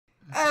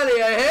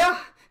Ellie here.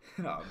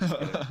 No, I'm just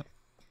kidding.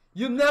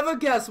 You'll never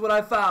guess what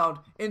I found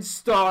in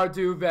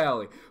Stardew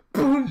Valley.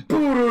 Boom,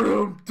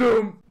 boom,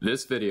 boom.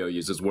 This video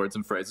uses words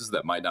and phrases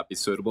that might not be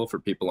suitable for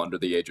people under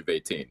the age of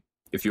 18.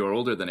 If you are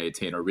older than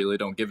 18 or really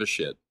don't give a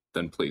shit,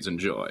 then please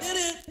enjoy.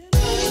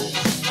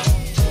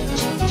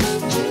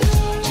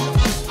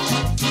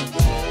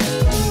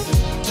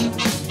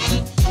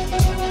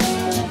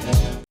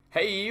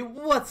 Hey,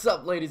 what's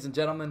up, ladies and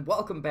gentlemen?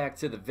 Welcome back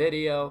to the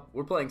video.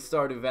 We're playing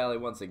Stardew Valley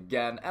once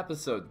again,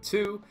 episode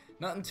 2.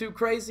 Nothing too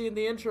crazy in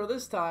the intro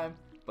this time,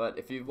 but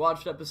if you've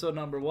watched episode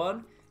number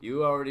 1,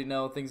 you already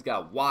know things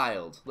got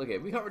wild. Look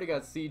at, we already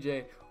got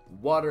CJ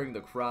watering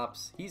the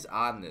crops. He's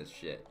on this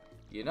shit,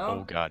 you know?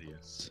 Oh god,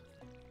 yes.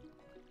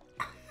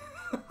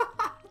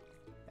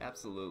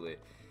 Absolutely.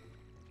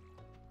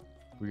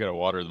 We gotta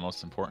water the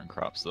most important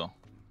crops, though.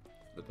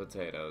 The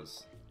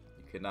potatoes.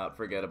 You cannot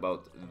forget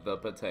about the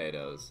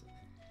potatoes.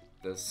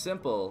 The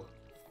simple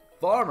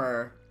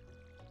farmer.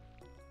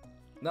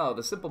 No,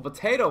 the simple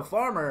potato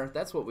farmer.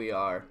 That's what we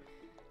are.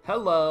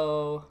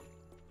 Hello.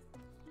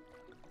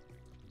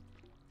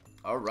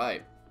 All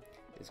right.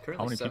 It's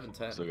currently 7:10. How many people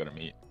do you still gotta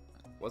meet?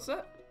 What's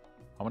that?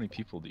 How many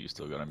people do you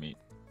still gotta meet?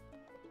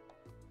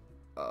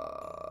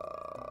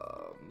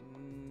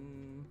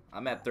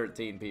 I'm at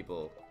 13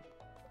 people.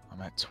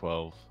 I'm at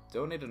 12.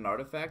 Donate an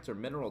artifact or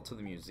mineral to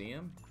the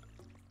museum?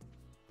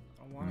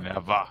 I want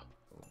Never. Oh,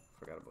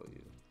 forgot about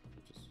you.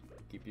 Just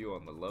keep you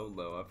on the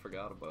low. I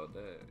forgot about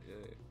that.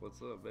 Yeah.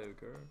 What's up, baby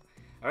girl?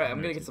 Alright,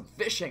 I'm gonna get some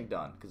fishing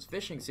done, because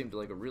fishing seemed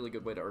like a really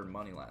good way to earn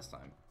money last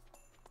time.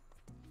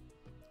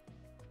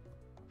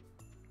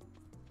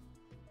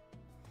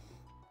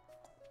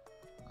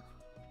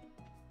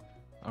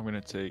 I'm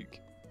gonna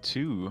take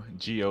 2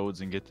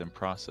 geodes and get them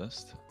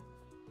processed.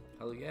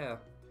 Hell yeah.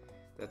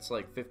 That's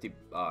like 50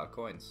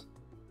 coins.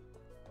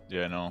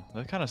 Yeah, I know.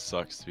 That kind of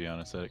sucks, to be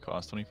honest, that it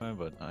costs 25,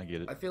 but I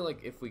get it. I feel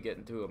like if we get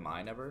into a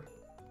mine ever,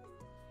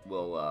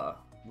 we'll,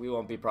 we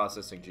won't be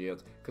processing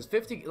geodes. Because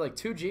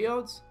 2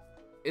 geodes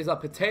is a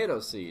potato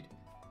seed.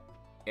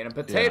 And a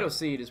potato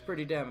seed is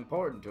pretty damn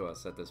important to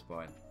us at this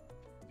point.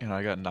 And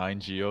I got 9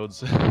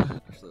 geodes.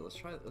 Actually, let's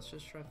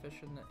just try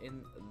fishing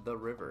in the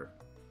river.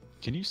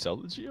 Can you sell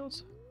the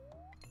geodes?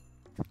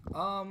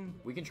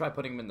 We can try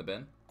putting them in the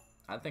bin.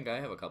 I think I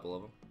have a couple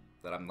of them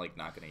that I'm, like,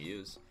 not gonna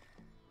use.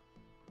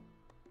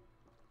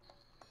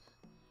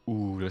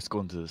 Ooh, let's go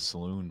into the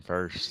saloon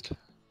first.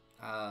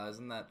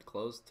 Isn't that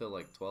closed till,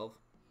 like, 12?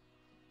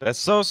 That's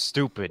so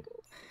stupid.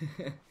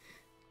 Did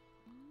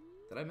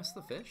I miss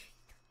the fish?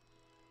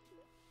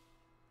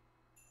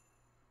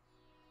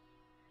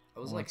 I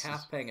was, like,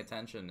 half paying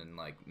attention and,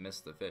 like,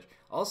 missed the fish.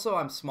 Also,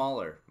 I'm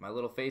smaller. My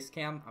little face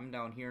cam, I'm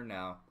down here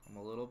now. I'm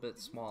a little bit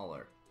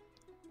smaller.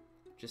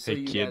 Just so Hey,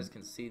 you kid. guys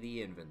can see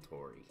the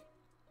inventory.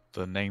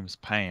 The name's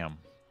Pam.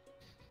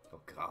 Oh,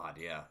 God,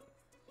 yeah.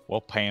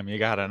 Well, Pam, you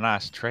got a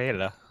nice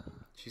trailer.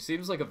 She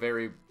seems like a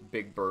very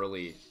big,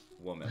 burly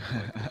woman.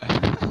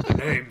 Like, the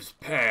name's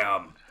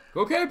Pam.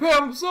 Okay,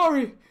 Pam, I'm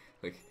sorry.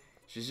 Like,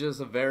 she's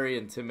just a very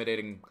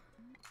intimidating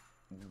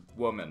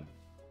woman.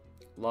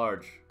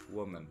 Large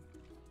woman.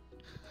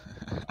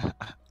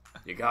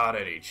 You got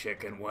any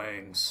chicken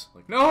wings?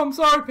 Like, no, I'm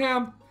sorry,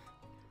 Pam.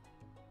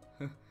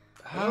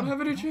 I don't have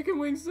any chicken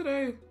wings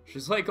today.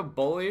 She's like a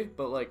bully,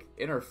 but like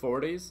in her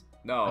 40s.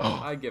 No,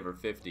 I'd give her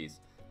 50s.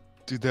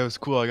 Dude, that was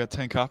cool. I got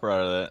 10 copper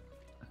out of that.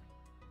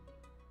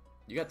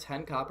 You got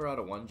 10 copper out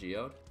of 1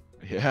 geode?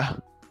 Yeah.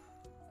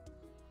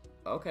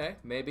 Okay,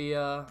 maybe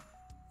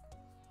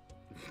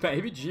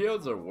maybe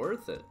geodes are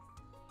worth it.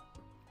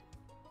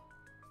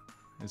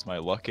 Is my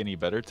luck any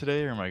better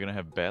today, or am I gonna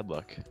have bad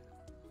luck?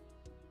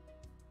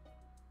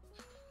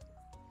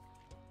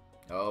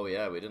 Oh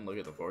yeah, we didn't look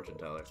at the fortune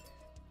teller.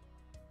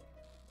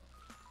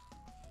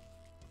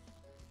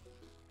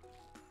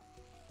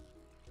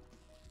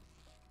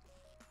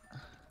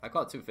 I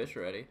caught 2 fish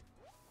already.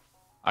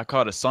 I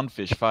caught a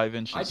sunfish 5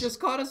 inches. I just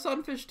caught a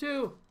sunfish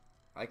too.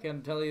 I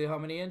can't tell you how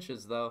many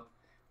inches though.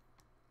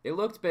 It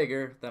looked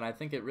bigger than I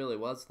think it really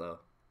was though.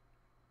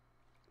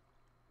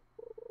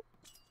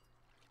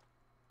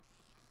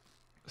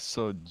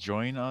 So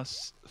join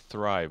us,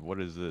 thrive.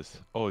 What is this?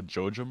 Oh,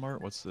 Joja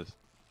Mart. What's this?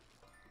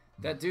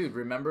 That dude,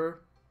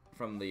 remember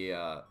from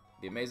the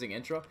amazing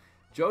intro?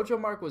 Joja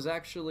Mark was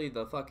actually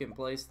the fucking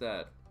place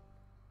that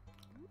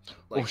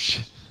like Oh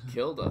shit!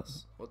 killed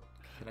us. What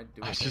can I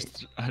do?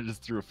 I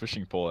just threw a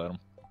fishing pole at him.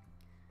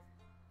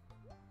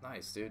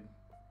 Nice, dude.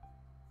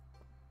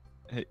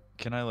 Hey,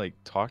 can I like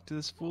talk to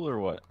this fool or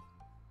what?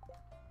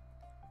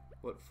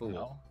 What fool?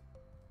 No.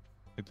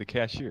 Like the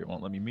cashier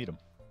won't let me meet him.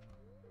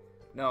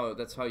 No,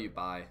 that's how you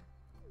buy.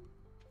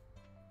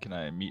 Can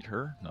I meet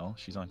her? No,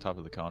 she's on top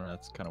of the counter.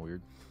 That's kind of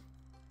weird.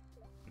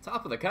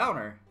 Top of the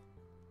counter.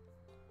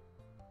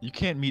 You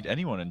can't meet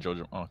anyone in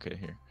Joja. Oh, okay,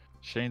 here.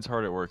 Shane's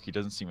hard at work. He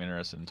doesn't seem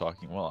interested in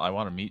talking. Well, I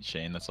want to meet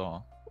Shane. That's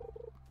all.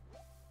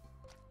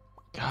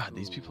 God,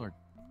 these people are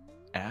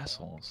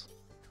assholes.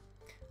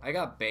 I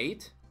got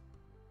bait,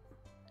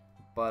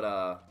 but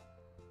I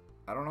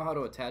don't know how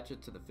to attach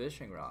it to the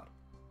fishing rod.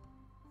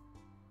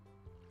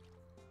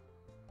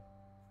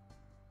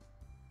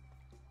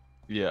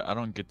 Yeah, I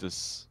don't get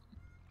this.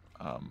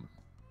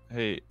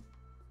 Hey.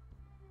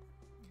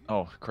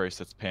 Oh, Christ,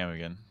 that's Pam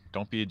again.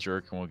 Don't be a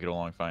jerk and we'll get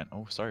along fine.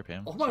 Oh, sorry,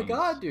 Pam. Oh my Jeez.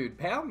 god, dude.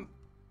 Pam,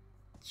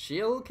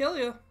 she'll kill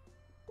you.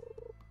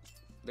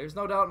 There's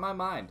no doubt in my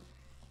mind.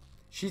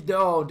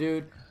 No,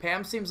 dude.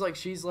 Pam seems like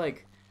she's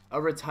like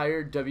a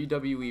retired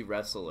WWE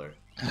wrestler.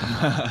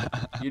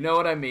 You know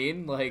what I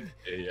mean? Like,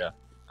 Yeah.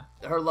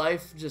 her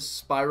life just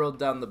spiraled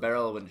down the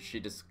barrel when she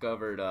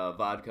discovered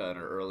vodka in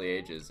her early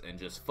ages and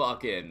just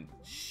fucking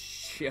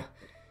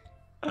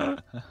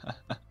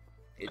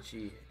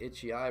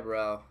itchy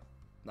eyebrow.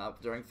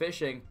 Not during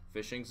fishing.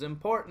 Fishing's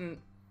important.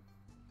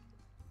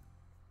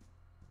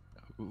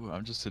 Ooh,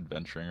 I'm just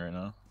adventuring right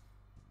now.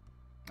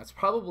 That's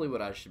probably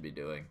what I should be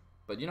doing.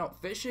 But you know,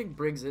 fishing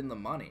brings in the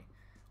money.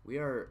 We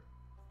are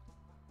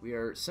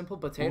simple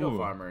potato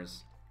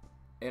farmers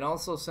and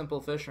also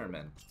simple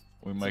fishermen.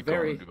 We might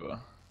go into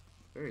a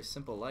very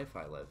simple life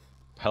I live.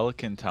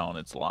 Pelican Town.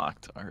 It's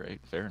locked. All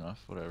right, fair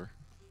enough. Whatever.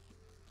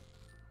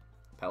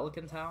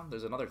 Pelican Town?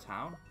 There's another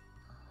town?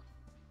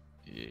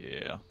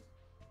 Yeah.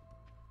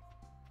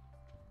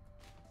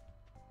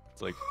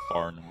 It's like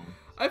far north.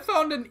 I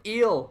found an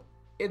eel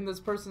in this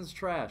person's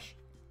trash.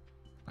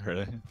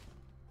 Really?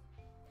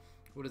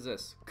 What is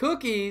this?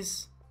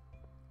 Cookies.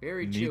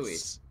 Very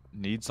chewy.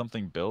 Need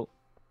something built.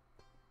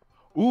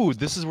 Ooh,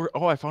 this is where.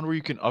 Oh, I found where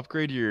you can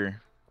upgrade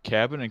your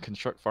cabin and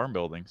construct farm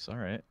buildings. All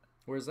right.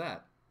 Where's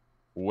that?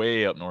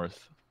 Way up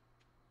north.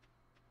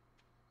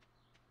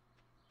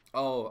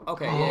 Oh,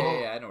 okay.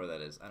 Yeah. I know where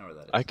that is.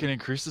 I can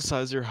increase the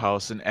size of your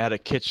house and add a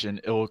kitchen.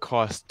 It will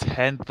cost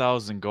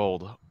 10,000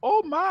 gold.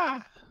 Oh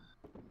my!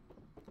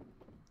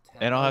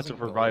 And I'll have to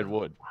provide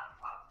wood.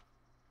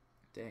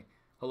 Dang.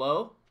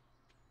 Hello?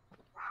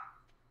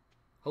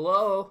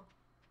 Hello?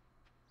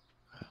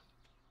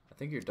 I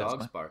think your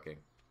dog's barking.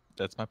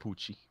 That's my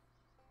Poochie.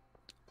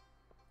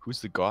 Who's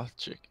the goth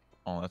chick?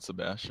 Oh, that's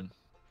Sebastian.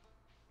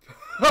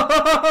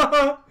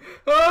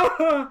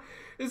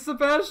 Is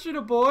Sebastian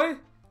a boy?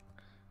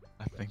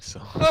 I think so.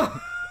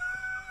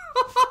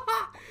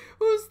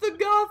 Who's the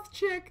goth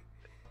chick?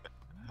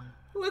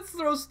 Let's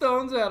throw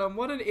stones at him.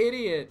 What an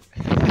idiot.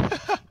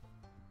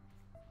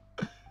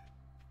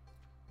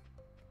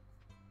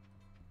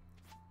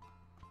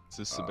 Is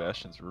this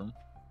Sebastian's room?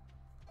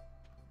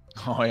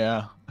 Oh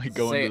yeah, I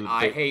go say into the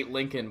I hate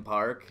Lincoln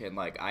Park and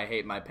like I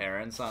hate my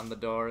parents on the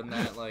door and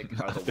that like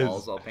are the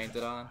walls all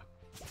painted on?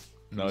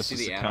 No, it's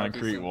just a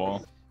concrete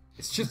wall.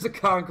 It's just a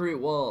concrete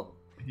wall.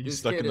 He's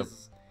stuck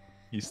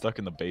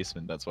in the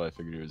basement. That's why I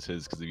figured it was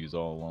his because he was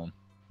all alone.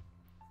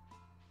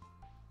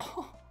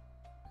 Oh,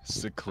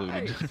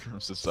 secluded nice. from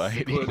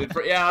society.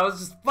 Yeah, I was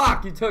just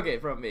fuck. You took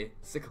it from me.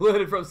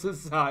 Secluded from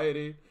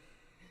society,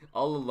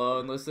 all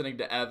alone, listening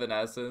to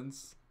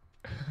Evanescence.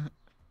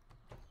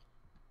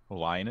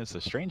 Linus,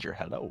 a stranger.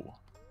 Hello,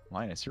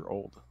 Linus. You're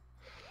old.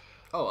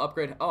 Oh,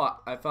 upgrade. Oh,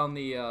 I found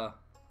the.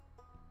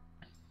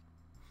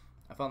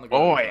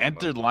 Oh, I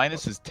entered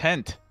Linus's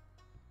tent.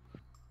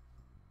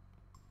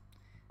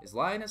 Is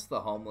Linus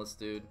the homeless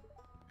dude?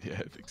 Yeah,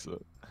 I think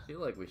so. I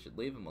feel like we should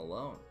leave him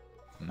alone.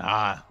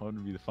 Nah, what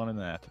would be the fun in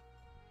that?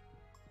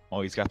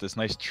 Oh, he's got this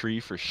nice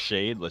tree for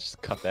shade. Let's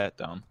just cut that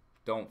down.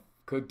 Don't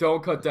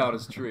cut down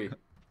his tree.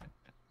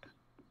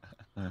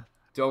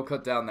 Don't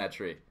cut down that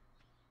tree.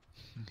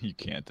 You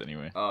can't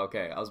anyway. Oh,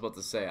 okay. I was about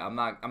to say I'm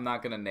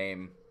not gonna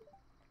name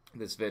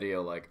this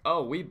video like,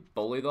 oh, we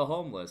bully the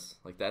homeless.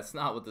 Like that's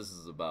not what this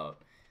is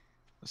about.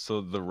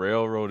 So the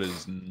railroad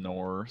is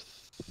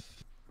north.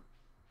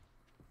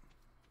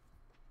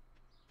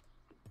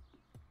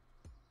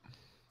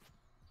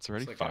 It's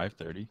already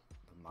 5:30.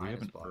 We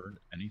haven't heard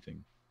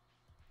anything.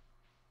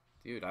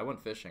 Dude, I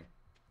went fishing.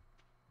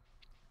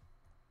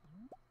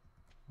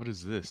 What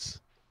is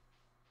this?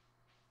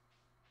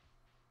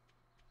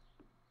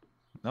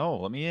 No,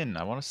 let me in.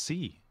 I want to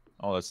see.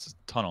 Oh, that's a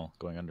tunnel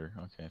going under.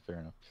 Okay,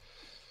 fair enough.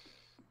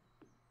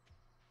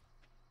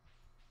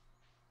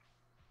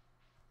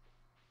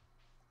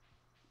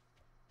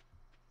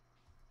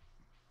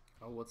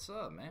 Oh, what's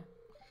up, man?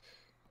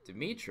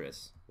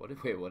 Demetrius. What?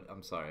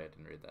 I'm sorry, I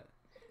didn't read that.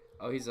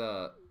 Oh, he's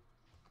a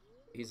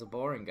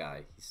boring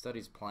guy. He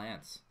studies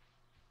plants.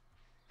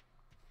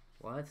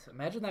 What?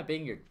 Imagine that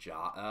being your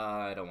job.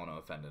 I don't want to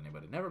offend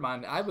anybody. Never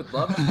mind. I would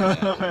love to do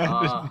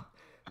that.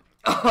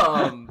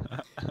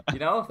 You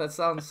know, that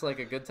sounds like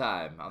a good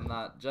time. I'm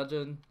not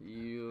judging.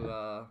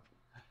 You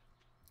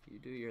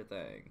do your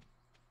thing.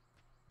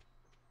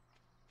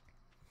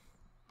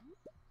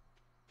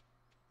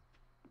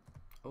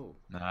 Oh.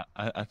 Nah,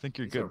 I think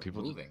you're good.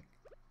 People moving.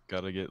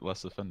 Gotta get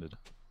less offended.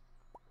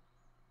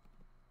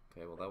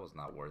 Okay, well that was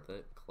not worth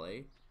it.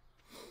 Clay.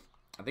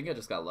 I think I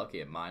just got lucky.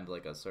 It mined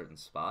like a certain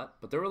spot,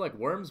 but there were like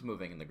worms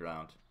moving in the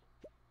ground.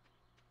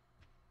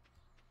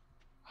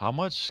 How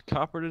much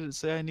copper did it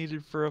say I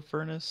needed for a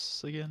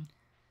furnace again?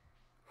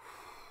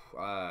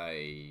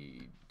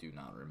 I do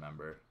not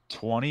remember.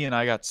 20 and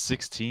I got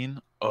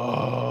 16.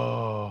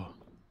 Oh.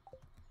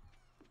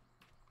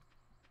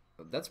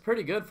 That's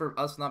pretty good for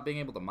us not being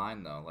able to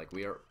mine though. Like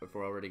if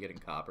we're already getting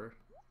copper.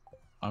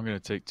 I'm gonna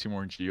take 2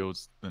 more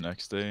geodes the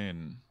next day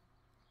and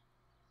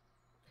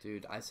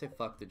Dude, I say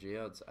fuck the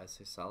geodes. I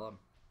say sell them.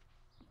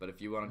 But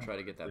if you want to try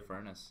to get that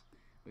furnace,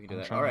 we can do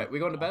that. All right, we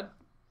going to bed?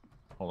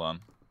 Hold on.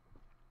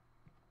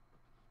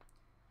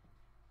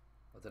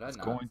 What did I It's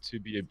not? going to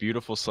be a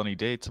beautiful sunny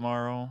day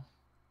tomorrow.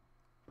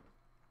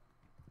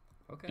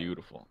 Okay.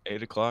 Beautiful.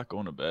 8 o'clock,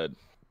 going to bed.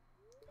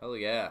 Hell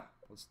yeah.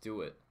 Let's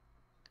do it.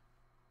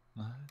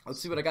 Let's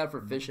see what I got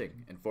for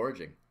fishing and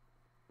foraging.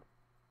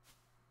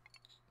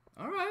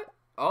 All right.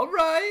 All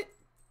right.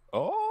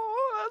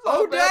 Oh, that's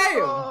Oh, not bad at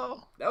damn.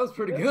 all. That was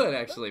pretty good,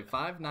 actually.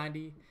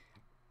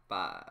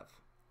 595.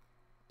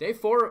 Day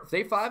 4,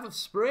 day 5 of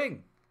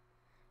spring.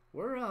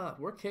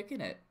 We're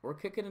kicking it. We're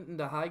kicking it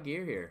into high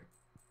gear here.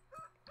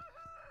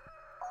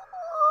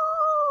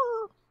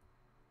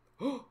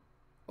 Oh,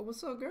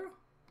 what's up, girl?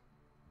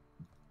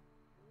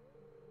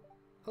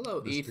 Hello,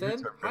 The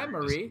spirits Ethan. are Hi, very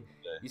Marie. distant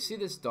today. You see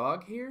this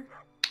dog here?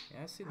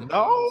 Yeah, I see the No!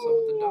 dog. What's up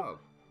with the dog?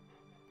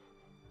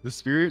 The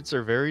spirits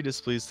are very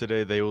displeased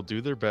today. They will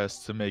do their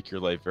best to make your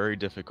life very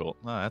difficult.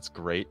 Oh, that's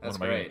great. That's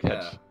what am great, I going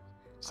to catch? yeah.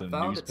 Some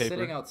Found newspaper? it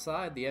sitting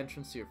outside the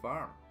entrance to your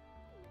farm.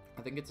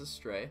 I think it's a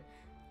stray.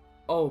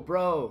 Oh,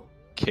 bro.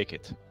 Kick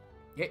it.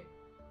 Hey.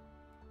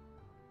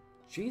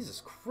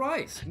 Jesus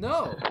Christ,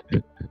 no.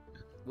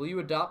 Will you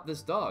adopt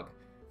this dog?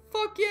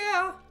 Fuck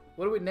yeah.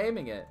 What are we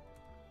naming it?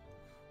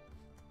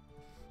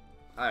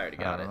 I already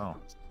got it. I don't know.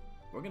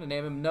 We're gonna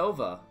name him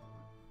Nova.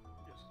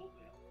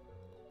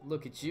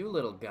 Look at you,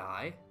 little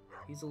guy.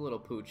 He's a little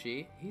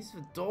poochie. He's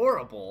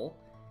adorable.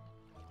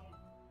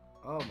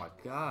 Oh my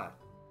god.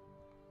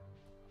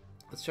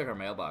 Let's check our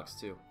mailbox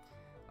too.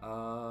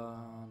 No,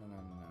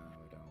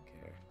 we don't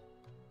care.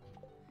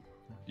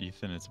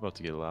 Ethan, it's about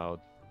to get loud.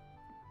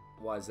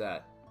 Why is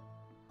that?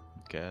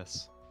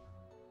 Guess.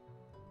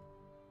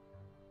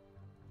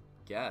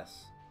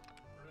 Guess.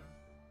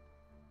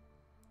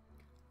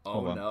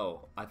 Hold Oh on.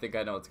 no, I think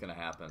I know what's gonna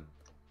happen.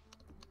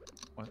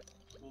 What?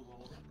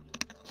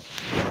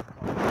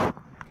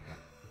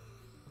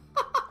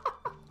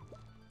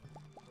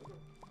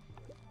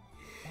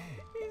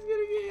 He's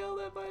gonna get yelled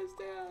at by his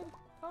dad.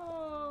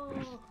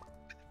 Oh.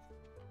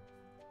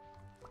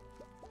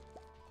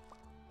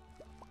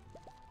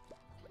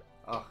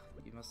 Oh,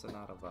 you must have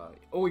not have.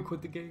 Oh, he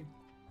quit the game.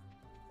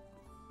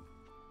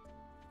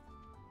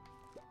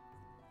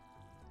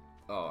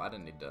 Oh, I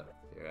didn't need to.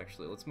 Here,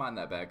 actually, let's mine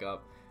that back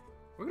up.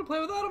 We're gonna play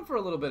without him for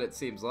a little bit, it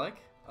seems like.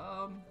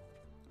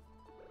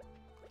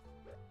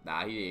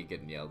 Nah, he ain't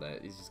getting yelled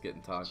at. He's just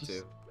getting talked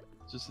to.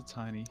 Just a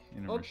tiny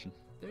intermission.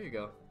 There you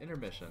go.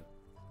 Intermission.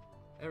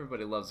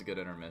 Everybody loves a good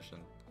intermission.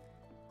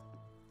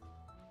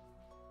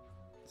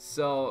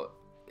 So,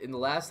 in the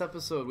last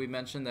episode, we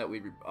mentioned that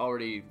we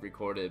already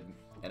recorded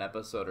an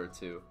episode or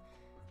two.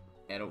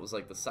 And it was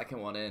like the second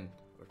one in,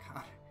 where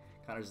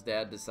Connor's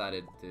dad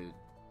decided to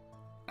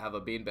have a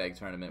beanbag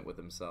tournament with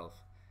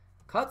himself.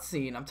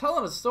 Cutscene? I'm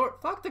telling a story.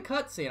 Fuck the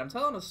cutscene. I'm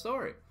telling a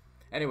story.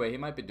 Anyway, he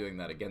might be doing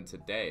that again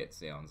today, it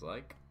sounds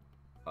like.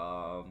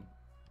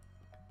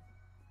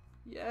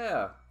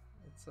 Yeah.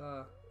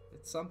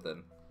 It's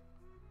something.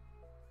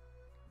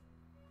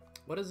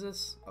 What is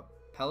this? A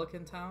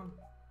Pelican Town?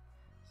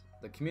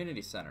 The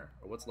community center,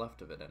 or what's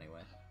left of it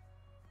anyway.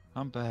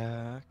 I'm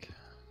back.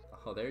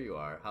 Oh, there you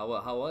are. How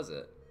was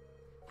it?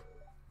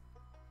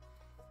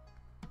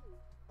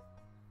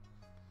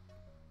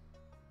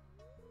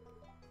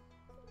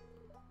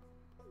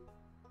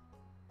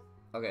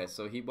 Okay,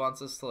 so he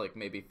wants us to like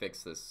maybe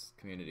fix this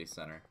community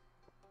center.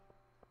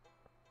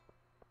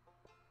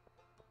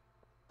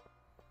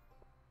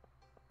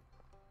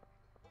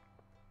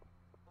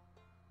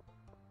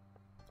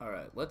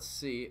 Alright, let's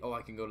see. Oh,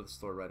 I can go to the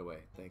store right away.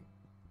 Thank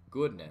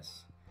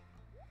goodness.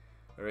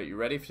 Alright, you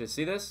ready to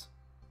see this?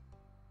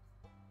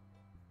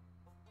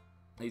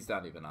 He's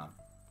not even on.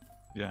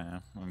 Yeah,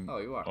 Oh,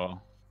 you are.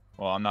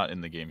 Well, I'm not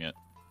in the game yet.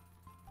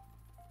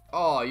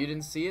 Oh, you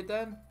didn't see it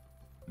then?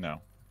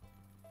 No.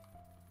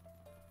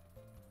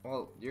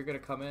 Well, you're gonna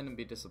come in and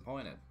be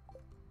disappointed.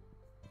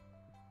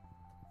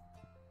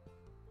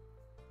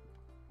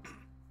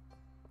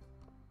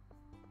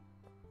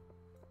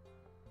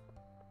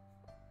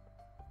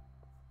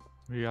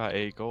 We got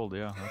 8 gold,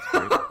 yeah, that's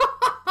great.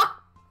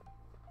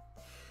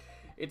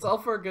 It's all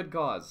for a good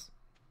cause.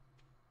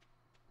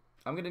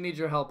 I'm gonna need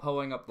your help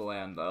hoeing up the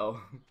land, though.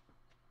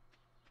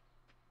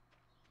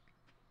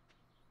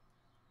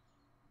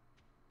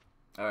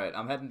 Alright,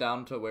 I'm heading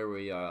down to where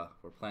we're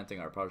planting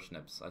our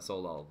parsnips. I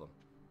sold all of them.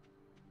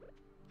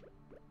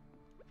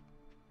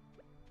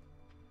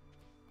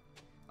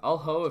 I'll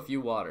hoe if you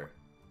water.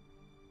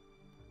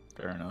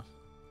 Fair enough.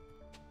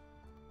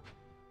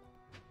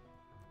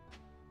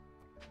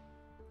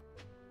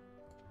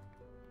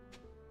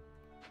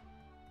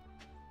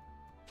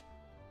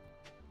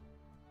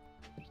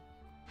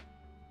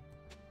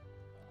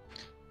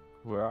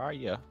 Where are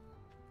you?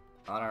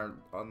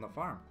 On the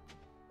farm.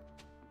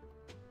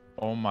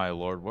 Oh my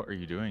lord, what are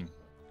you doing?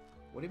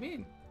 What do you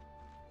mean?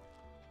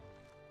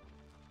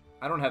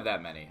 I don't have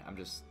that many.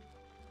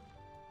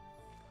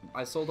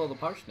 I sold all the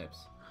parsnips.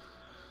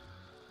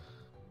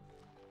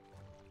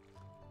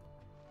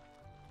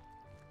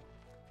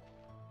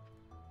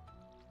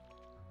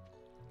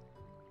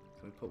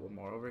 put one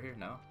more over here?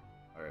 No?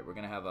 Alright, we're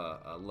gonna have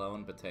a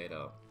lone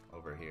potato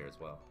over here as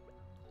well.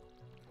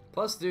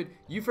 Plus, dude,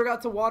 you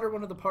forgot to water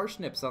one of the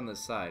parsnips on this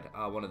side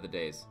one of the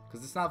days.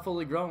 Because it's not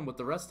fully grown with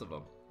the rest of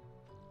them.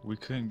 We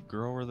couldn't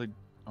grow where the...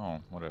 Oh,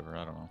 whatever.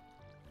 I don't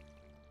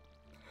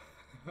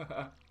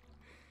know.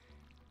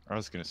 I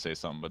was going to say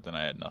something, but then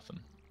I had nothing.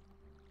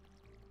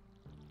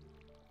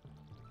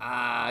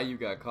 Ah, you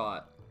got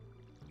caught.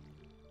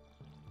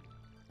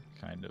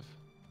 Kind of.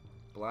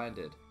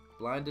 Blinded.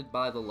 Blinded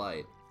by the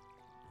light.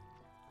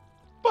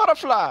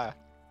 Butterfly!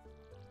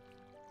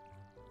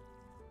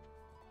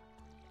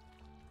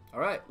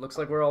 Alright, looks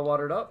like we're all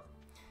watered up.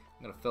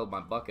 I'm gonna fill my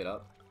bucket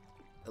up.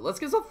 Let's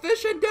get some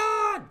fishing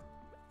done!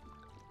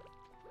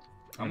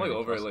 I'm like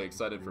overly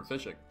excited for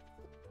fishing.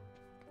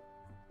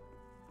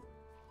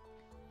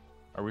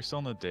 Are we still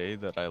on the day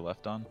that I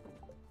left on?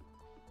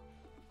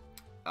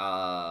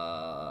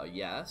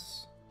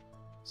 Yes.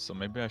 So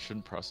maybe I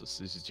shouldn't process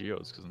these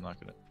geodes because I'm not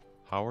gonna...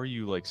 How are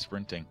you, like,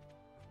 sprinting?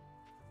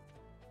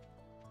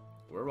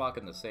 We're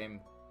rocking the same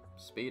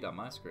speed on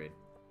my screen.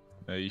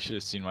 No, you should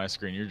have seen my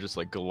screen. You're just,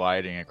 like,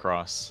 gliding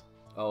across.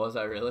 Oh, was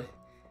I really?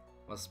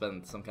 Must have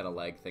been some kind of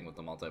lag thing with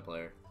the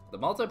multiplayer. The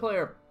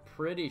multiplayer,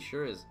 pretty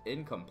sure, is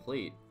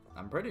incomplete.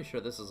 I'm pretty sure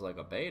this is like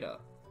a beta.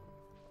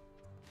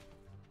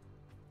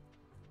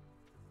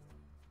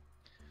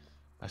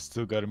 I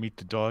still gotta meet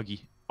the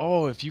doggy.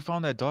 Oh, if you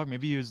found that dog,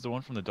 maybe he was the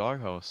one from the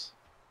doghouse.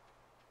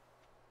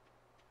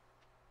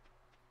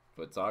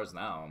 But it's ours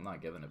now. I'm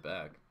not giving it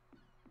back.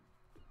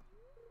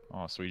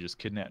 Oh, so we just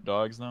kidnap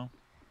dogs now?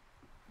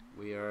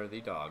 We are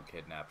the dog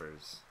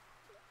kidnappers.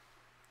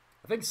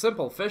 I think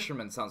simple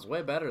fisherman sounds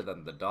way better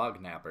than the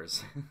dog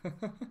nappers.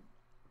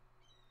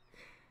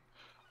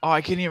 Oh,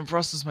 I can't even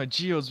process my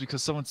geodes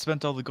because someone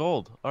spent all the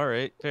gold.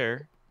 Alright,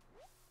 fair.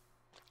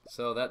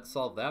 So that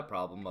solved that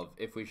problem of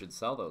if we should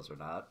sell those or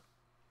not.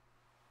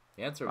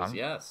 The answer was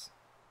yes.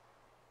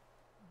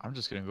 I'm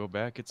just gonna go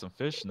back, get some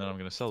fish, and then I'm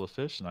gonna sell the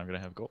fish, and I'm gonna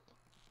have gold.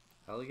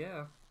 Hell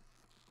yeah.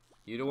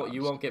 You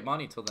won't get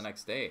money till the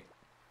next day.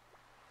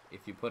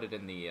 If you put it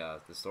in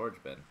the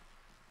storage bin.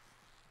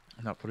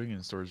 I'm not putting it in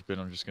the storage bin,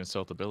 I'm just gonna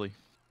sell it to Billy.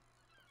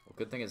 Well,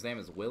 good thing his name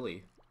is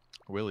Willie.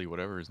 Willie,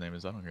 whatever his name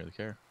is, I don't really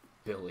care.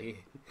 Billy.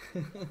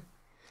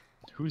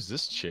 Who's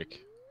this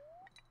chick?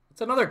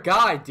 It's another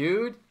guy,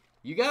 dude.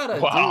 You gotta,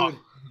 dude.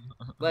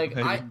 Like,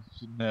 I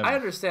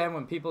understand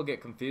when people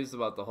get confused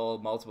about the whole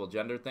multiple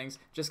gender things.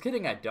 Just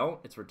kidding, I don't.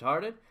 It's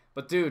retarded.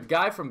 But, dude,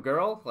 guy from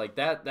girl, like,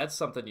 that's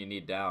something you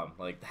need down.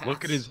 Like,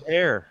 look at his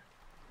hair.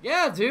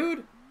 Yeah,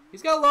 dude.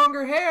 He's got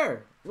longer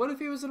hair. What if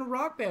he was in a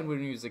rock band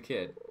when he was a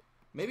kid?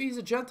 Maybe he's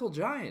a gentle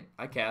giant.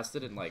 I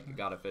casted and, like,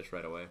 got a fish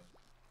right away.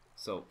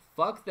 So,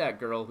 fuck that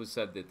girl who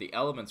said that the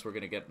elements were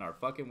gonna get in our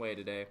fucking way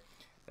today.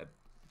 That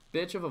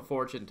bitch of a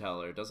fortune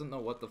teller doesn't know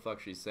what the fuck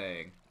she's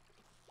saying.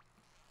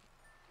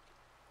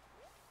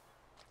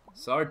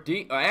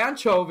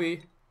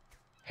 Anchovy.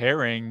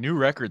 Herring, new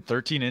record,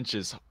 13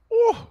 inches.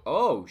 Oh!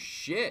 Oh,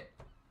 shit.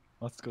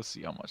 Let's go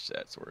see how much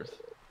that's worth.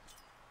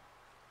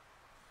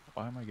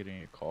 Why am I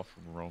getting a call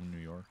from Rome, New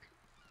York?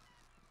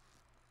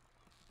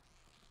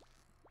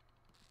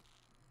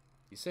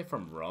 You say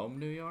from Rome,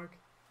 New York?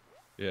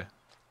 Yeah.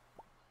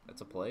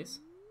 That's a place?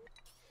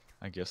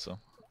 I guess so.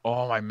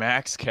 Oh, my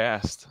max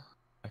cast.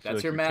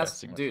 That's your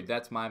max? Dude,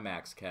 that's my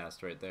max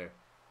cast right there.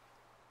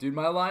 Dude,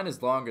 my line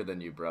is longer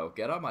than you, bro.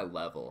 Get on my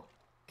level.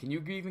 Can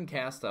you even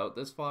cast out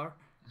this far?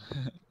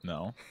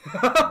 No.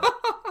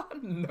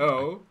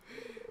 No.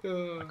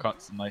 I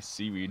caught some nice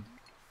seaweed.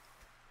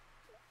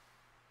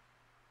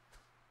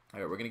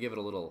 Alright, we're going to give it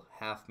a little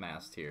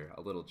half-mast here.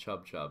 A little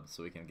chub-chub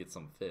so we can get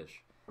some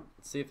fish.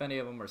 Let's see if any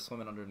of them are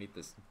swimming underneath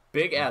this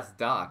big-ass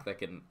dock that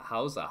can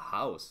house a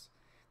house.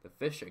 The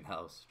fishing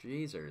house.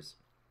 Jeezers.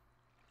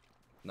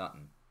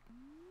 Nothing.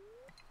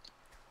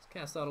 Let's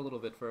cast out a little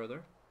bit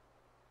further.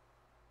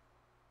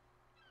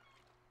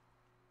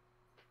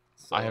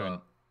 So, I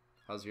haven't...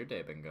 how's your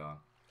day been going?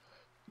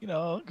 You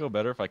know, it'll go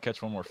better if I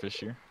catch one more fish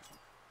here.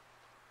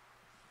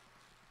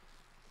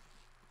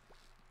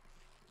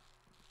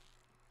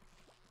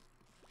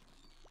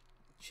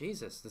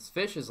 Jesus, this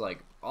fish is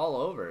like all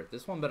over.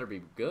 This one better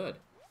be good.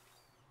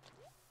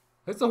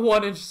 It's a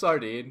 1-inch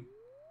sardine.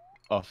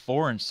 A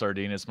 4-inch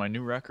sardine is my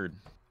new record.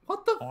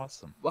 What the?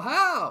 Awesome.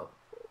 Wow.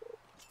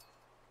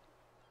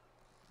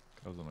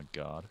 Oh my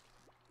god.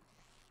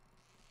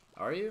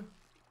 Are you?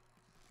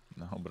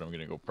 No, but I'm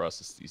gonna go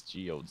process these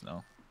geodes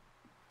now.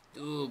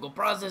 Dude, go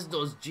process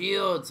those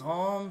geodes,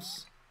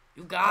 Holmes.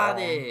 You got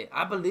it.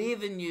 I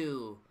believe in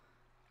you.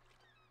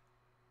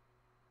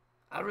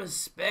 I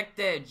respect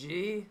that,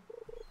 G.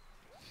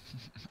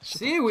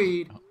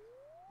 Seaweed.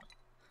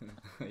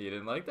 You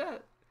didn't like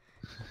that?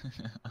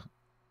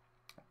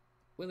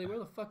 Willie, where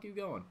the fuck you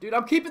going? Dude,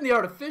 I'm keeping the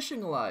art of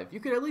fishing alive. You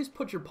could at least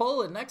put your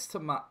pole in next to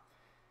my...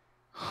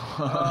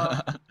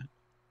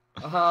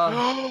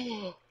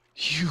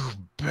 You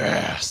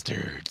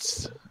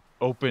bastards.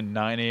 Open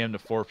 9 a.m. to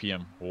 4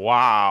 p.m.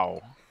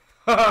 Wow.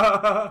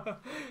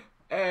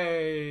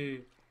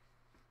 Hey.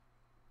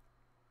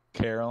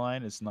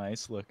 Caroline is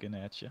nice looking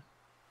at you.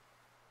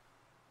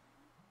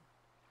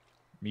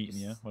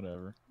 Meeting you,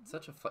 whatever.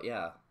 Such a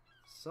yeah,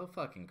 so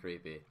fucking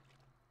creepy.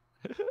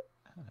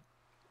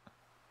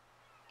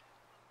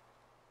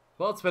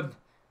 Well, it's been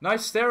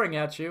nice staring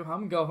at you.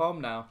 I'm gonna go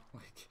home now.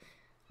 Like,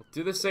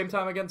 do this same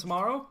time again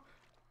tomorrow?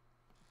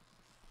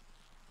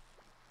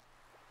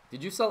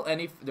 Did you sell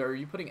any? Are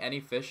you putting any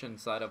fish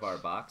inside of our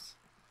box?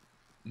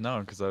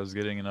 No, because I was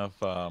getting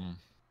enough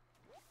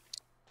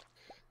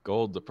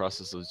gold to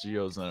process those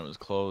geodes, and then it was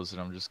closed,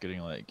 and I'm just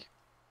getting like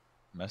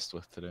messed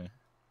with today.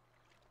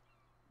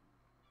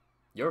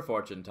 You're a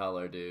fortune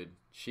teller, dude.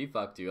 She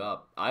fucked you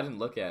up. I didn't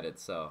look at it,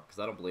 so because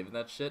I don't believe in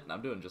that shit, and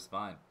I'm doing just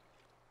fine.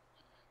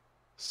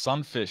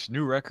 Sunfish,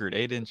 new record,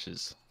 8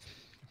 inches.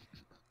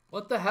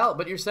 What the hell?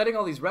 But you're setting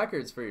all these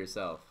records for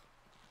yourself.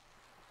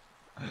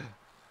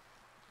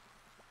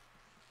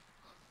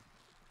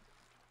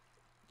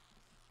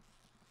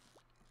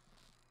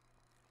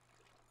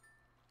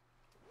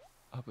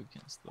 Up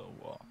against the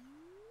wall.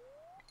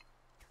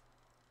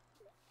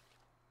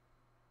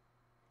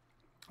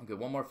 Okay,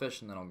 one more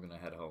fish and then I'm gonna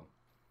head home.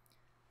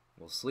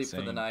 We'll sleep for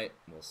the Same. night.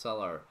 We'll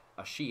sell our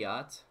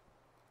ashiat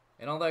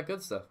and all that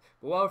good stuff.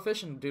 But while we're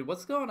fishing, dude,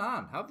 what's going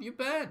on? How have you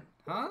been?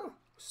 Huh?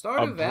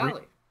 Stardew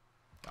Valley.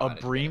 A God,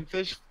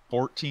 breamfish,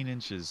 14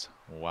 inches.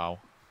 Wow.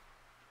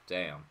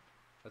 damn.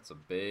 That's a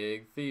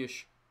big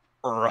fish.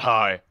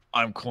 Hi,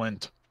 I'm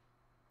Clint.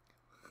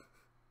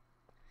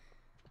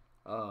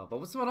 But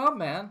what's going on,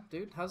 man?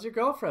 Dude, how's your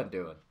girlfriend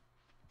doing?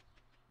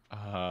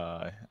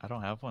 I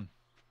don't have one.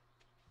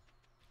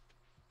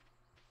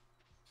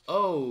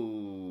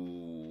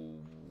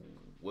 Oh,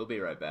 we'll be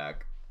right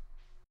back.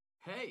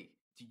 Hey,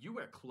 do you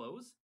wear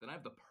clothes? Then I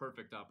have the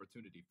perfect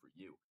opportunity for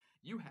you.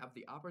 You have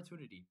the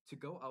opportunity to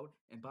go out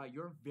and buy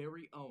your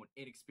very own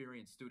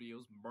Inexperienced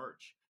Studios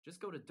merch.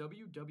 Just go to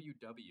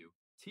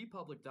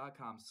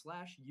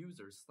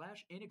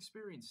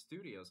www.tpublic.com/users/inexperienced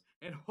studios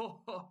and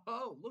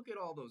look at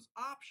all those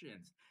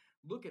options.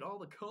 Look at all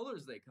the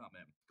colors they come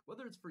in.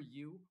 Whether it's for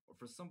you or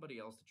for somebody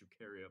else that you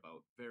care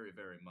about very,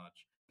 very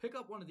much, pick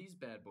up one of these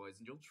bad boys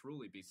and you'll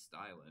truly be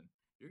styling.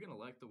 You're gonna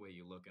like the way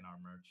you look in our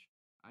merch.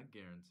 I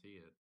guarantee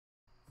it.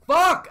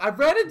 Fuck! I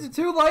ran into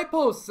 2 light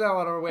posts now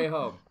on our way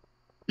home.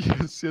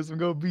 Yes, I'm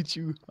gonna beat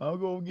you. I'll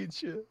go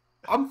get you.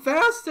 I'm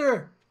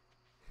faster!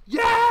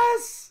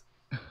 Yes!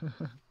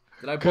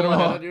 Did I pull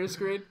ahead on your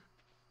screen?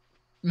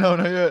 No,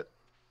 not yet.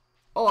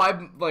 Oh,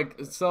 I'm like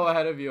so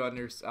ahead of you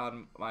on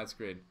my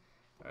screen.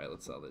 All right,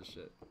 let's sell this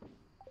shit.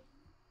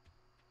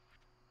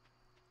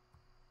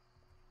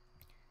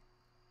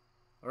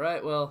 All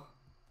right, well,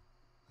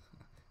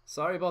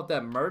 sorry about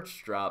that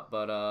merch drop,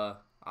 but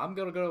I'm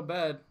gonna go to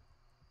bed.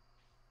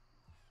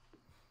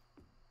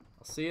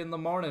 I'll see you in the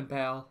morning,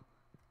 pal.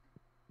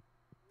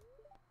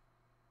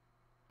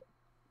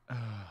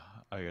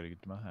 I gotta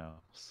get to my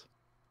house.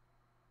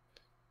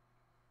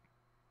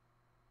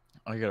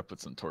 I gotta put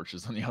some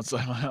torches on the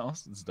outside of my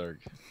house. It's dark.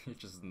 You're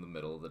just in the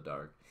middle of the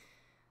dark.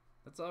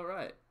 That's all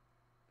right.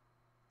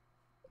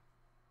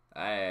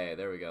 Hey,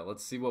 there we go.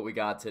 Let's see what we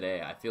got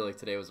today. I feel like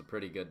today was a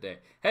pretty good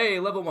day. Hey,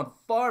 level 1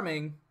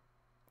 farming,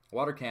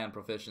 water can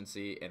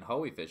proficiency, and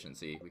hoe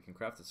efficiency. We can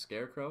craft a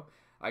scarecrow.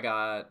 I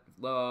got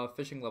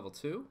fishing level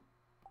 2.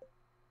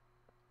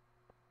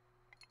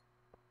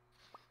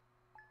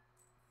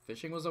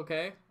 Fishing was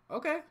okay.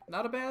 Okay,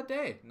 not a bad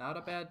day. Not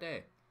a bad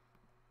day.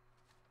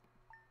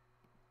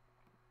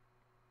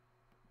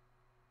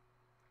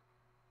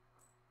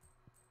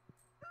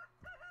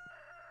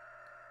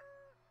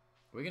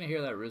 We're gonna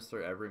hear that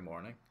rooster every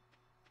morning.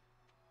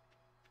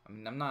 I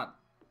mean, I'm not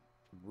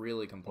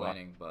really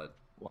complaining, but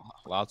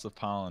Lots of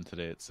pollen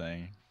today, it's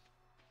saying.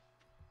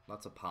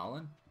 lots of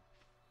pollen.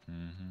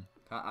 Mm-hmm.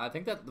 I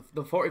think that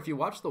if you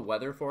watch the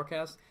weather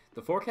forecast,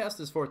 the forecast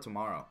is for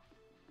tomorrow.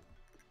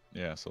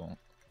 Yeah, so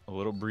a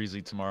little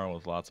breezy tomorrow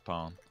with lots of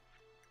pollen.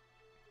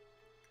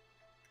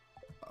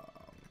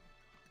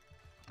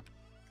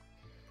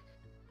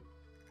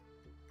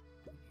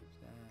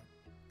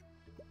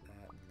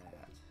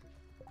 That.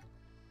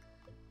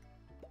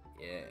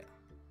 Yeah.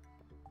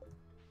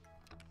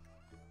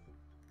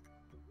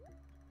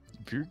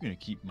 If you're gonna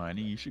keep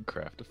mining, you should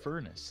craft a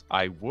furnace.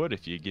 I would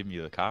if you give me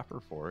the copper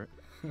for it.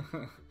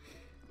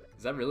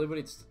 Is that really what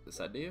it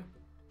said to you?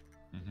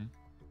 Mm-hmm.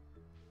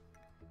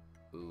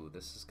 Ooh,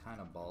 this is kind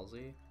of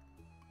ballsy.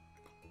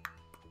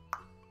 I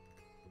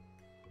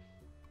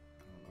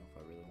don't know if I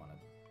really want to.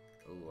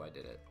 Ooh, I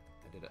did it.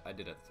 I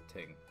did a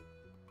thing.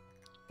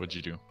 What'd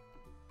you do?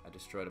 I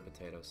destroyed a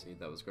potato seed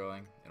that was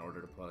growing in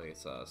order to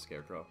place a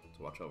scarecrow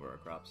to watch over our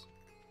crops.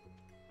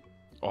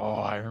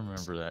 Oh, I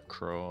remember that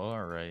crow.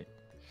 All right.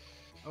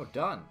 Oh,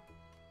 done.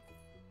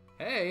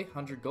 Hey,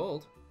 100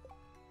 gold.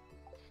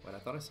 Wait, I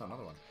thought I saw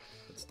another one.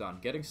 It's done.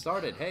 Getting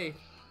started. Hey.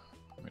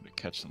 I'm gonna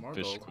catch some More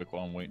fish gold. quick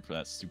while I'm waiting for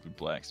that stupid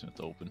blacksmith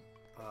to open.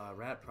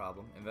 Rat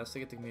problem.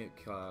 Investigate the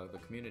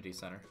community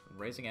center.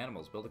 Raising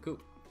animals. Build a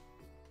coop.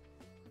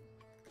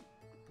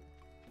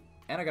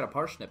 And I got a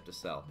parsnip to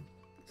sell.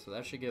 So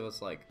that should give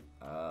us like,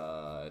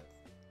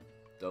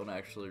 don't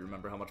actually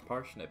remember how much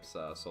parsnips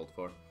sold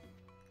for.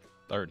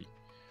 30.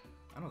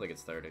 I don't think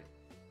it's 30.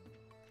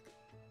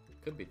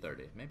 Could be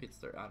 30. Maybe it's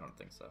 30. I don't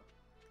think so.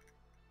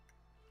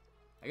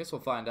 I guess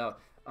we'll find out.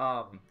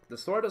 The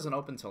store doesn't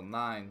open till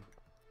 9.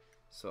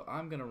 So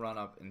I'm going to run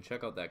up and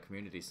check out that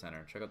community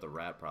center. Check out the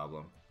rat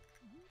problem.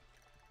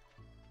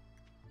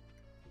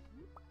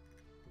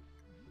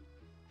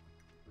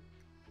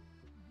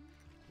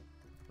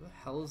 Where the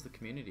hell is the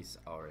community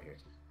center? Oh, right here.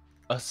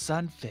 A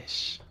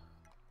sunfish.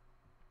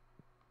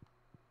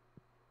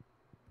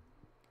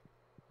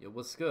 Yo,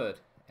 what's good?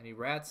 Any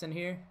rats in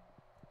here?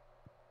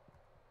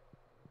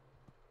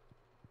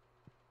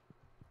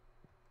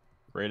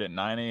 Right at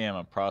 9 a.m.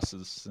 I'm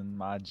processing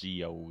my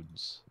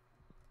geodes.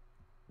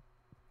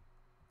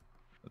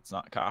 That's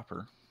not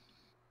copper.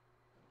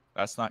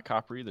 That's not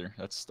copper either.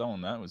 That's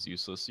stone. That was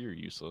useless. You're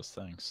useless.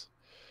 Thanks.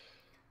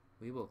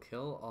 We will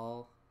kill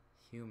all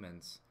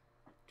humans.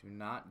 Do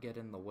not get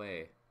in the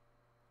way,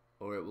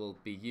 or it will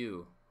be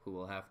you who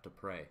will have to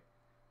pray.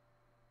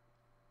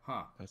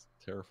 Huh. That's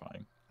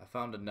terrifying. I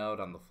found a note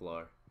on the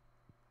floor.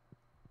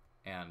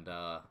 And,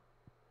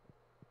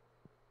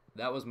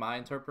 that was my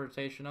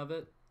interpretation of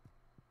it.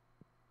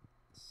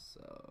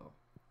 So,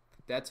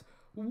 that's...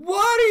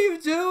 What are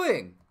you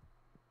doing?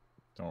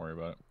 Don't worry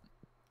about it.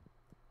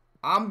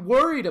 I'm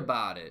worried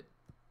about it.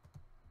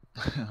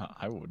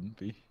 I wouldn't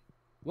be.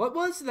 What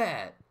was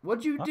that?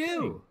 What'd you do?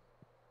 Nothing.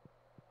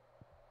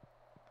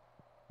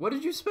 What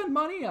did you spend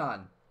money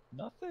on?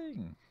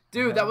 Nothing.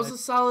 Dude, that was a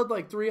solid,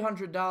 like,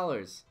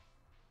 $300.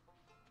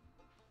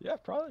 Yeah,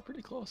 probably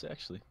pretty close,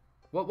 actually.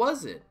 What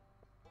was it?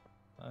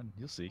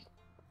 You'll see.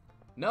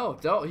 No,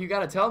 don't. You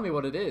gotta tell me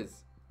what it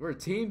is. We're a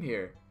team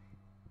here.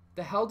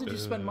 The hell did you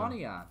spend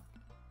money on?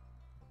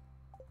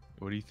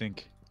 What do you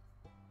think?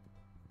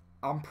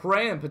 I'm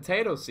praying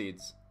potato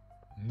seeds.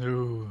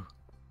 No.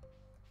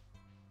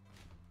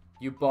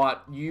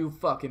 You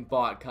fucking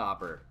bought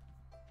copper.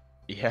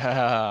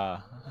 Yeah.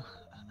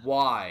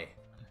 Why?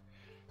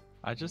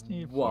 I just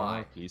need 4 Why?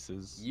 more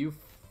pieces. You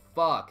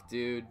fuck,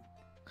 dude.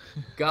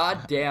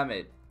 God damn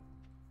it.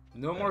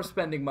 No more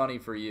spending money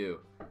for you.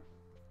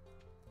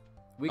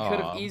 We could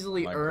have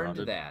easily earned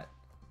that.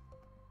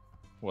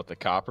 What, the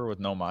copper with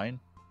no mine?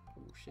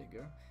 Oh, shit,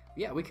 girl.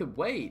 Yeah, we could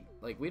wait.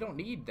 Like, we don't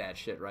need that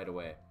shit right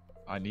away.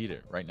 I need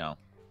it right now.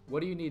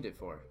 What do you need it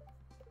for?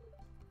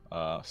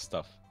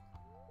 Stuff.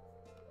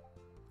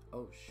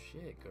 Oh,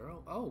 shit,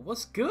 girl. Oh,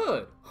 what's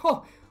good?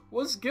 Oh,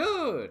 what's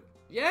good?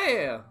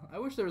 Yeah. I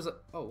wish there was a...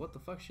 Oh, what the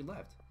fuck? She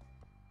left.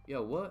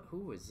 Yo, what?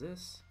 Who is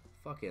this?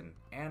 Fucking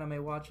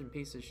anime watching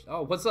piece of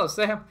Oh, what's up,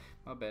 Sam?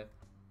 My bad.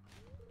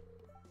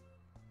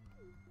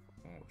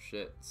 Oh,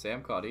 shit.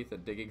 Sam caught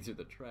Ethan digging through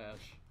the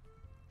trash.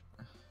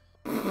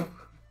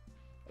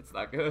 That's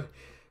not good.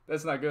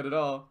 That's not good at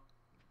all.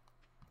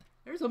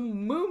 There's a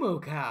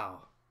moo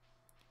cow.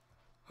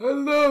 I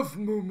love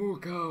moo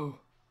cow.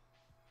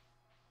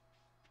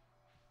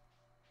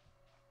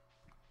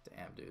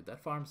 Damn, dude.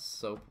 That farm's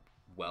so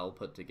well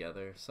put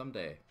together.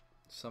 Someday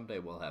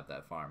we'll have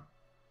that farm.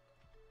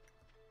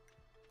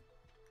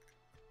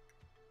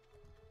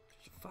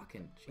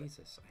 Fucking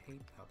Jesus. I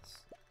hate how this...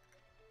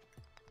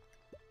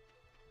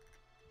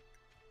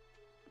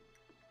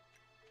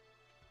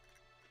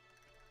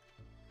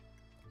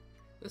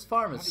 This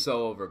farm is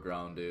so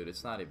overgrown, dude.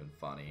 It's not even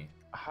funny.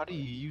 How do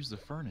you use the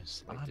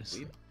furnace? Like, honestly.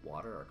 did we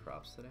water our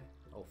crops today?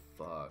 Oh,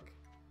 fuck.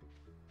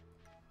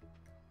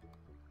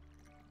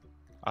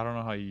 I don't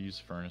know how you use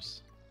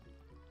furnace.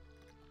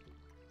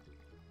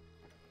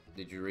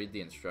 Did you read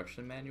the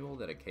instruction manual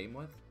that it came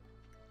with?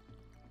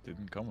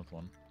 Didn't come with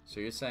one. So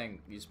you're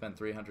saying you spent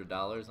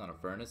 $300 on a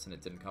furnace and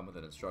it didn't come with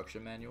an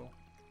instruction manual?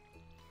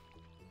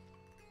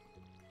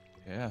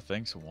 Yeah,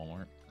 thanks,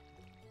 Walmart.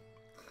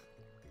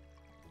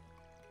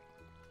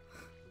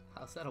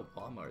 How's that a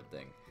Walmart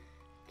thing?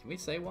 Can we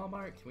say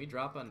Walmart? Can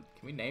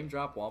we name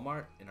drop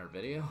Walmart in our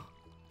video?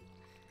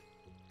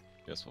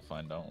 Guess we'll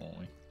find out, won't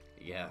we?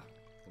 Yeah,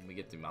 when we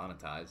get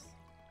demonetized.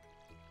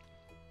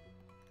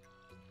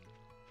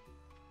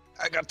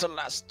 I got the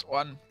last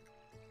one.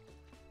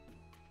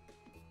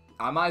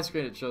 On my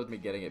screen, it showed me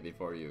getting it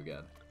before you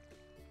again.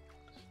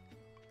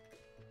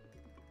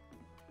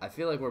 I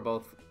feel like we're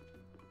both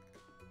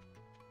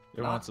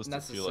It wants us to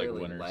feel like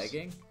winners.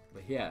 lagging,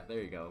 but yeah, there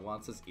you go. It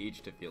wants us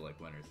each to feel like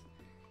winners.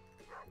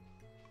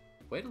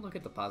 Way to look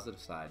at the positive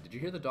side. Did you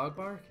hear the dog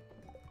bark?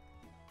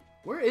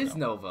 Where is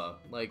Nova?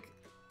 Like,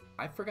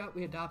 I forgot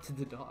we adopted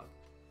the dog.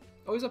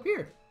 Oh, he's up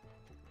here.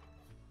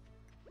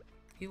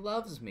 He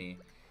loves me.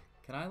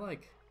 Can I,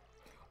 like...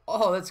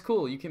 Oh, that's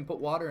cool. You can put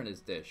water in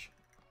his dish.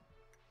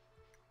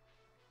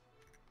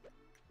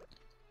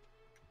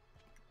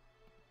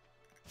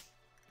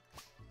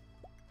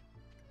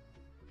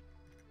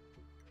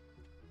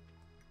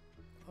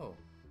 Oh.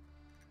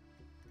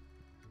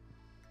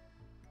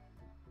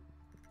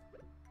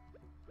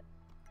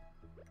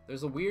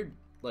 There's a weird,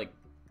 like,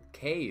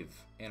 cave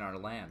in our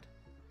land.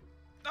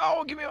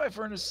 No, give me my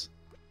furnace.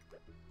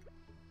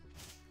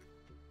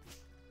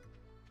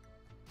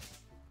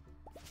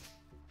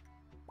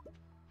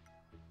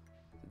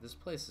 This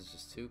place is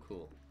just too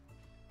cool.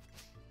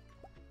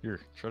 Here,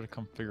 try to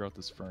come figure out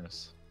this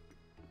furnace.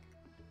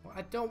 Well,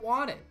 I don't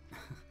want it.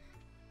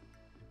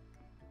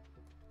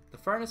 The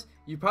furnace,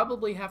 you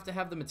probably have to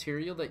have the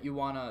material that you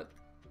want to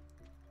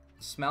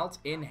smelt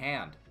in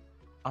hand.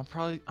 I'm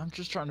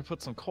just trying to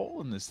put some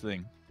coal in this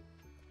thing.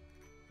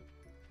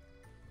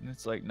 And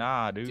it's like,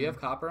 nah, dude. Do you have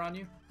copper on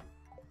you?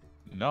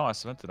 No, I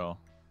spent it all.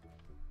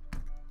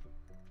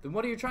 Then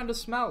what are you trying to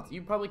smelt?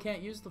 You probably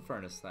can't use the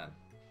furnace then.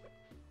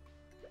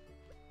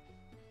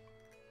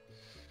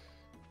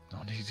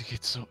 Don't need to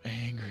get so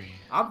angry.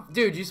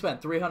 Dude, you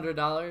spent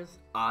 $300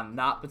 on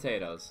not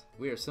potatoes.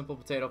 We are simple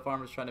potato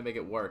farmers trying to make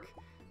it work.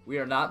 We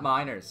are not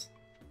miners.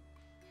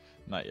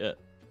 Not yet.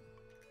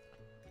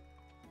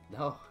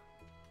 No.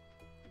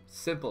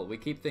 Simple. We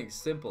keep things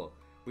simple.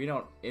 We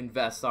don't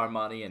invest our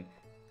money in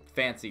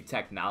fancy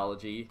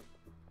technology.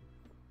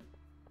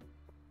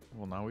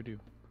 Well, now we do.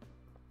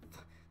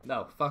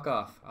 No, fuck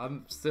off.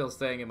 I'm still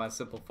staying in my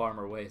simple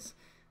farmer ways.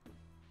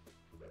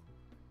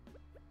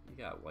 You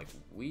got, like,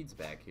 weeds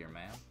back here,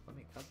 man. Let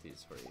me cut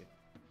these for you.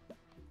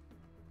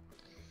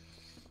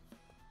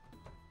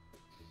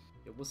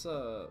 Yo, what's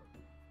up?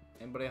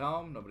 Anybody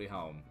home? Nobody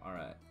home.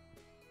 Alright.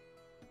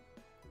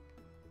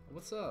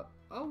 What's up?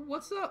 Oh,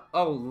 what's up?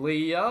 Oh,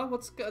 Leah.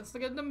 What's good? It's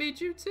good to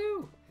meet you,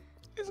 too.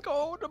 It's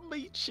going to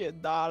meet you,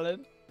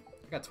 darling.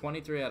 I got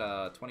 23 out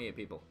of 28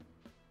 people.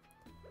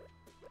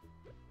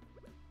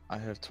 I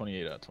have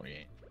 28 out of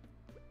 28.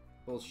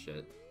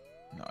 Bullshit.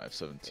 No, I have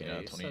 17 Yeah, out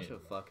you're of 28. such a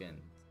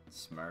fucking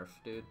smurf,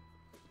 dude.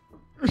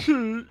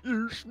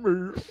 You're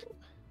Smurf.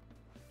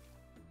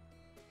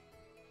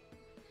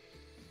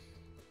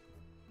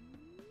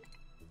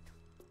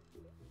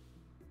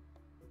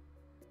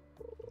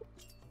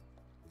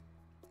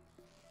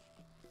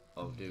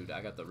 Oh, dude,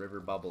 I got the river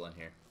bubble in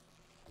here.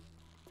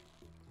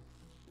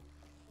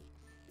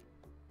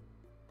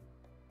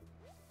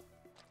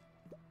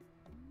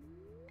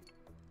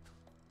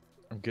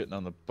 I'm getting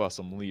on the bus.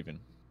 I'm leaving.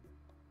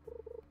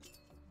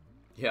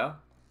 Yeah?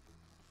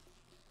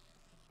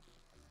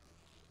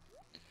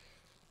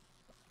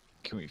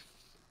 Can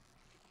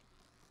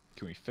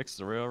we fix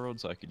the railroad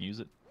so I can use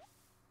it?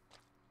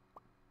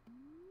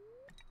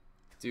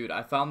 Dude,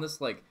 I found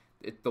this, like,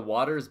 the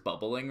water is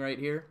bubbling right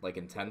here, like,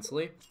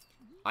 intensely.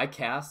 I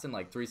cast, and,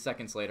 like, 3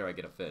 seconds later, I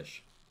get a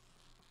fish.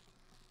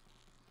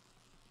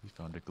 We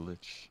found a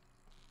glitch.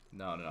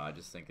 No, I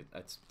just think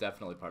it's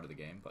definitely part of the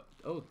game, but...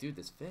 Oh, dude,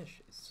 this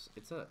fish,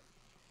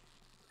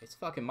 it's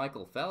fucking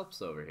Michael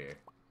Phelps over here.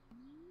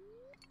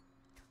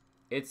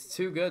 It's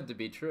too good to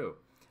be true.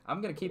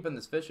 I'm gonna keep in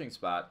this fishing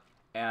spot,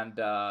 and,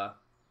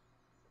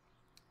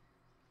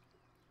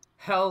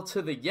 hell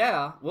to the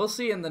yeah, we'll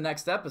see in the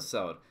next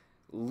episode.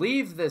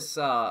 Leave this,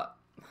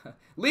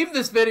 leave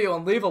this video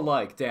and leave a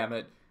like, damn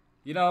it.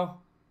 You know?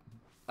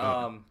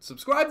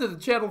 Subscribe to the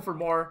channel for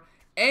more.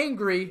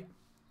 Angry.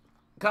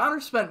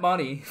 Connor spent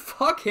money.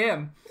 Fuck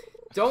him.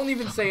 Don't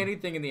even say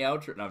anything in the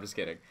outro. No, I'm just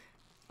kidding.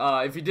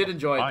 If you did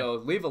enjoy it, though,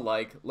 leave a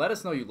like. Let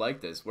us know you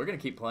like this. We're gonna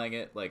keep playing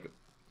it. Like,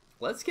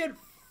 let's get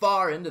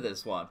far into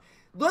this one.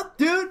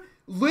 Dude,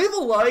 leave a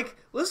like.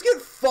 Let's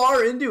get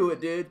far into it,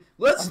 dude.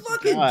 Let's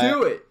fucking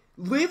do it.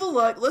 Leave a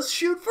like. Let's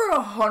shoot for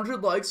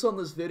 100 likes on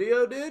this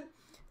video, dude.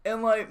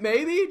 And, like,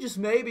 maybe, just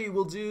maybe,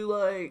 we'll do,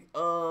 like,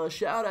 a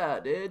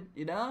shout-out, dude.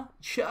 You know?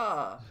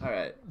 Cha.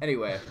 Alright.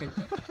 Anyway.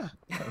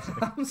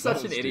 I'm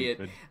such an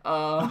idiot.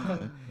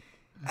 Anyway,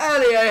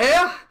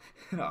 here.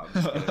 No, I'm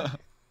just kidding.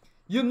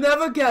 You'll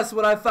never guess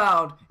what I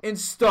found in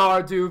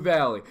Stardew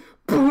Valley.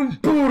 Boom,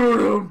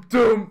 boom,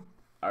 boom.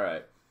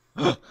 Alright.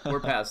 We're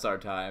past our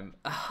time.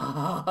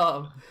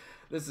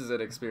 This is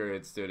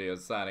Inexperienced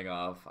Studios signing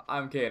off.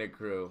 I'm Kane and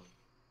Crew.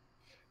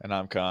 And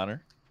I'm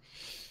Connor.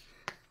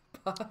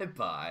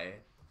 Bye-bye.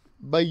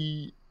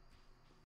 Bye.